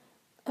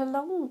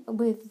along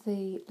with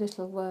the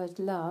little word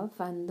love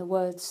and the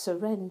word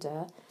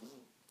surrender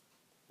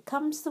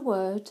comes the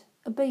word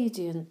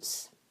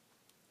obedience.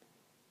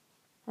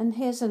 And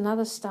here's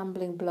another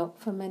stumbling block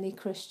for many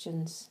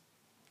Christians.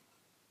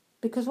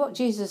 Because what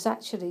Jesus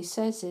actually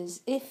says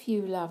is, if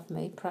you love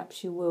me,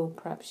 perhaps you will,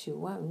 perhaps you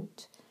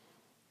won't,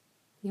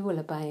 you will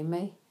obey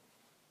me.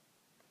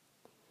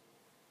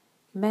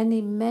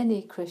 Many,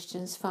 many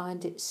Christians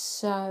find it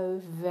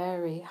so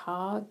very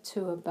hard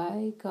to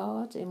obey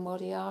God in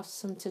what he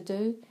asks them to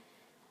do.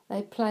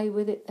 They play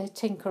with it, they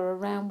tinker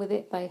around with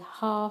it, they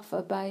half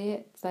obey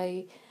it,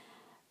 they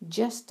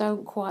just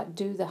don't quite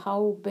do the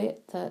whole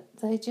bit, that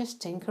they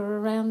just tinker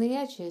around the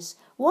edges.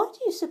 Why do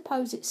you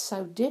suppose it's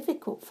so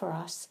difficult for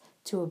us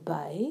to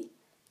obey?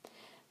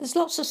 There's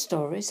lots of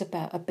stories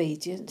about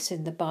obedience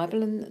in the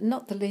Bible, and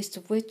not the least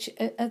of which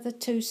are the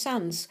two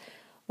sons.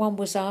 One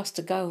was asked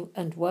to go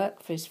and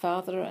work for his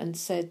father and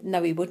said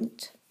no, he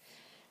wouldn't,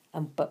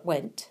 but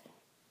went.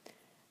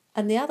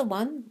 And the other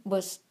one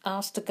was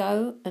asked to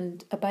go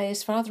and obey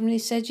his father, and he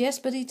said yes,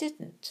 but he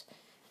didn't.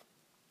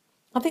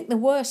 I think the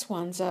worst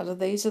ones out of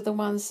these are the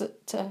ones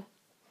that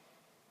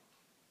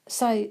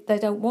say they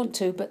don't want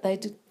to, but they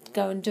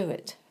go and do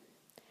it.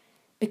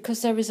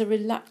 Because there is a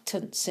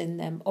reluctance in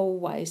them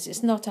always.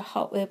 It's not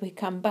where we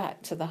come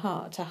back to the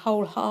heart, a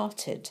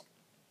wholehearted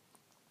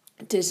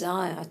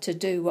desire to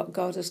do what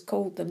God has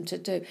called them to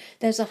do.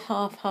 There's a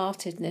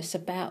half-heartedness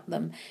about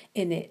them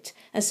in it.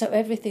 And so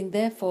everything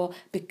therefore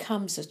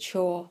becomes a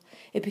chore.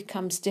 It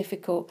becomes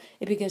difficult.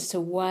 It begins to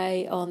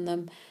weigh on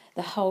them.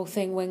 The whole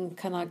thing, when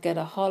can I get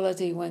a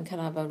holiday? When can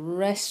I have a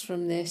rest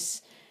from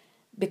this?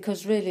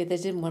 Because really they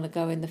didn't want to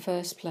go in the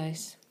first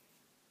place.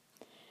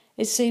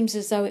 It seems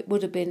as though it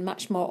would have been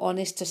much more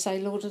honest to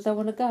say, Lord, I don't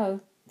want to go.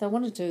 I don't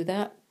want to do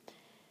that.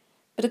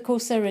 But of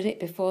course they're in it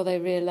before they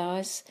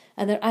realise,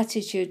 and their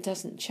attitude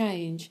doesn't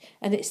change.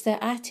 And it's their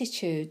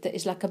attitude that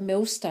is like a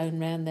millstone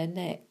round their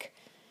neck.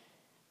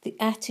 The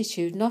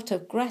attitude, not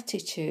of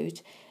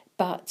gratitude,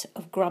 but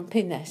of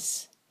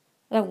grumpiness.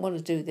 I don't want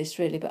to do this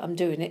really, but I'm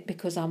doing it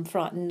because I'm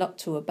frightened not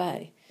to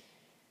obey.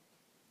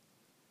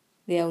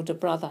 The elder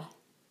brother,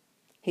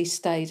 he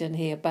stayed and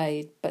he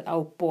obeyed, but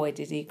oh boy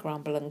did he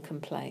grumble and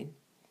complain.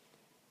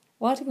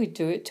 Why do we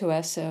do it to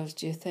ourselves,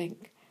 do you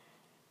think?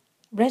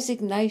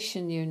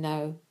 Resignation, you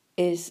know,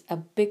 is a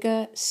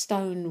bigger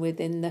stone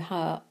within the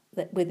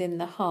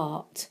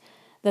heart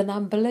than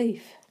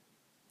unbelief.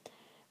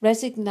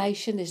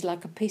 Resignation is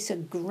like a piece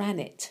of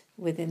granite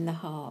within the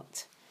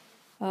heart.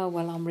 Oh,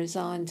 well, I'm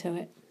resigned to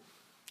it.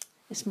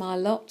 It's my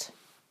lot.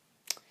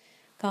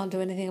 Can't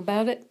do anything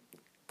about it.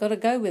 Got to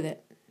go with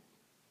it.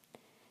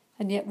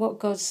 And yet what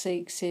God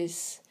seeks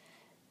is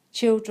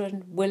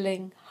children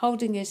willing,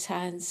 holding his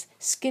hands,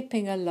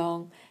 skipping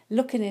along,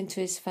 looking into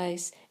his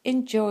face,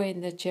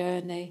 enjoying the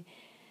journey.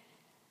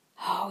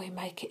 Oh, we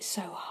make it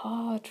so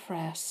hard for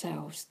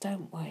ourselves,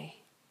 don't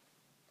we?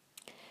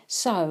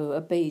 So,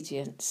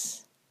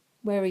 obedience.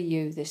 Where are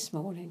you this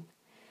morning?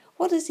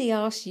 What has he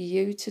asked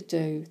you to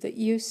do that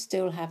you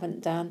still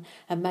haven't done?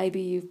 And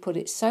maybe you've put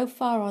it so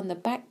far on the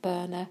back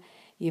burner,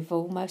 you've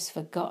almost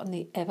forgotten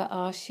he ever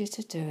asked you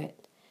to do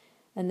it.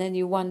 And then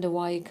you wonder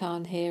why you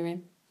can't hear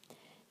him.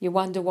 You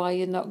wonder why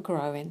you're not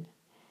growing.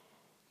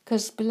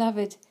 Because,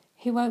 beloved,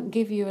 he won't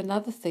give you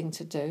another thing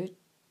to do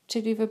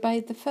till you've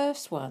obeyed the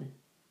first one.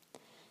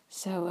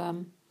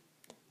 So,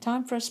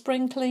 time for a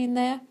spring clean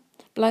there.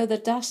 Blow the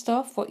dust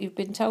off what you've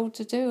been told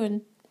to do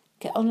and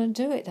get on and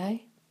do it, eh?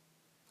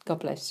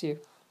 God bless you.